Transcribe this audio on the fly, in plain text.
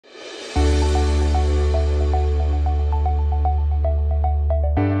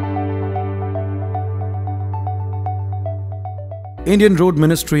Indian Road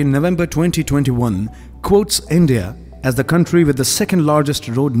Ministry in November 2021 quotes India as the country with the second largest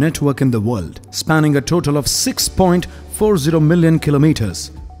road network in the world, spanning a total of 6.40 million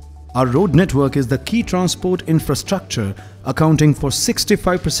kilometers. Our road network is the key transport infrastructure, accounting for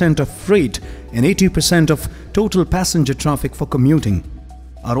 65% of freight and 80% of total passenger traffic for commuting.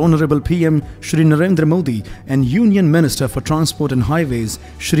 Our Honorable PM Shri Narendra Modi and Union Minister for Transport and Highways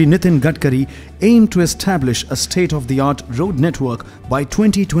Shri Nitin Gadkari aim to establish a state-of-the-art road network by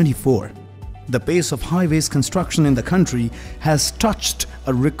 2024. The pace of highways construction in the country has touched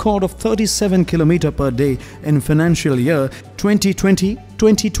a record of 37 km per day in financial year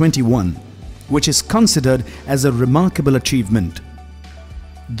 2020-2021, which is considered as a remarkable achievement.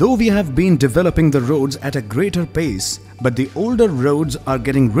 Though we have been developing the roads at a greater pace, but the older roads are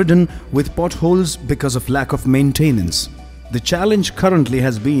getting ridden with potholes because of lack of maintenance. The challenge currently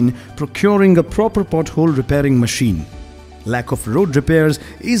has been procuring a proper pothole repairing machine. Lack of road repairs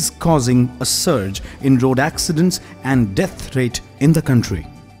is causing a surge in road accidents and death rate in the country.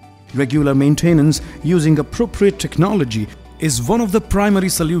 Regular maintenance using appropriate technology is one of the primary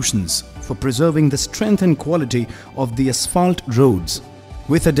solutions for preserving the strength and quality of the asphalt roads.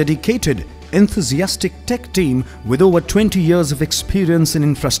 With a dedicated, enthusiastic tech team with over 20 years of experience in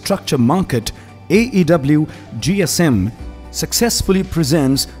infrastructure market, AEW GSM successfully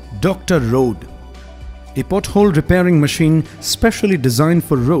presents Dr. Road, a pothole repairing machine specially designed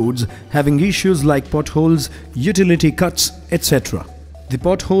for roads having issues like potholes, utility cuts, etc. The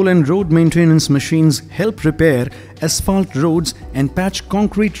pothole and road maintenance machines help repair asphalt roads and patch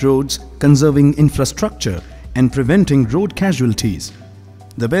concrete roads, conserving infrastructure and preventing road casualties.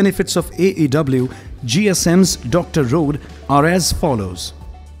 The benefits of AEW GSM's Dr. Road are as follows.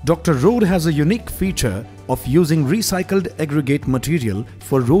 Dr. Road has a unique feature of using recycled aggregate material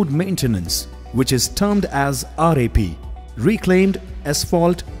for road maintenance, which is termed as RAP, Reclaimed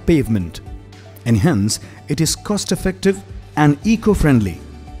Asphalt Pavement, and hence it is cost-effective and eco-friendly.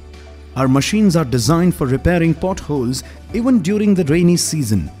 Our machines are designed for repairing potholes even during the rainy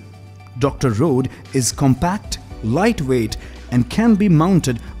season. Dr. Road is compact, lightweight, and can be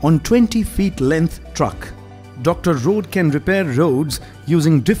mounted on 20 feet length truck. Dr. Road can repair roads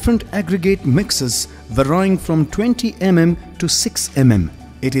using different aggregate mixes varying from 20 mm to 6 mm.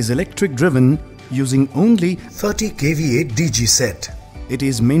 It is electric driven using only 30 kVA DG set. It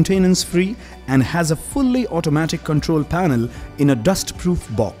is maintenance free and has a fully automatic control panel in a dust-proof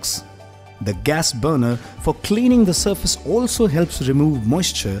box. The gas burner for cleaning the surface also helps remove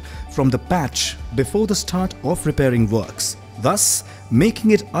moisture from the patch before the start of repairing works, thus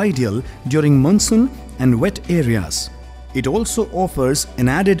making it ideal during monsoon and wet areas. It also offers an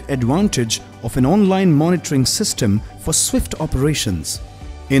added advantage of an online monitoring system for swift operations.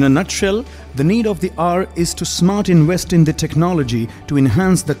 In a nutshell, the need of the hour is to smart invest in the technology to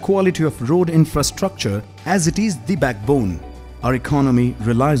enhance the quality of road infrastructure, as it is the backbone our economy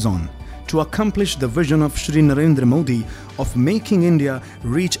relies on to accomplish the vision of Shri Narendra Modi of making India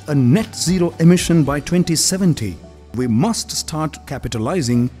reach a net zero emission by 2070. We must start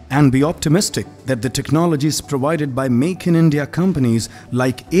capitalizing and be optimistic that the technologies provided by Make in India companies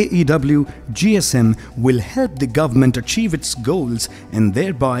like AEW GSM will help the government achieve its goals and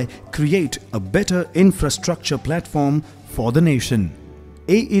thereby create a better infrastructure platform for the nation.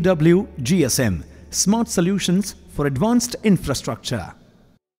 AEW GSM, smart solutions for advanced infrastructure.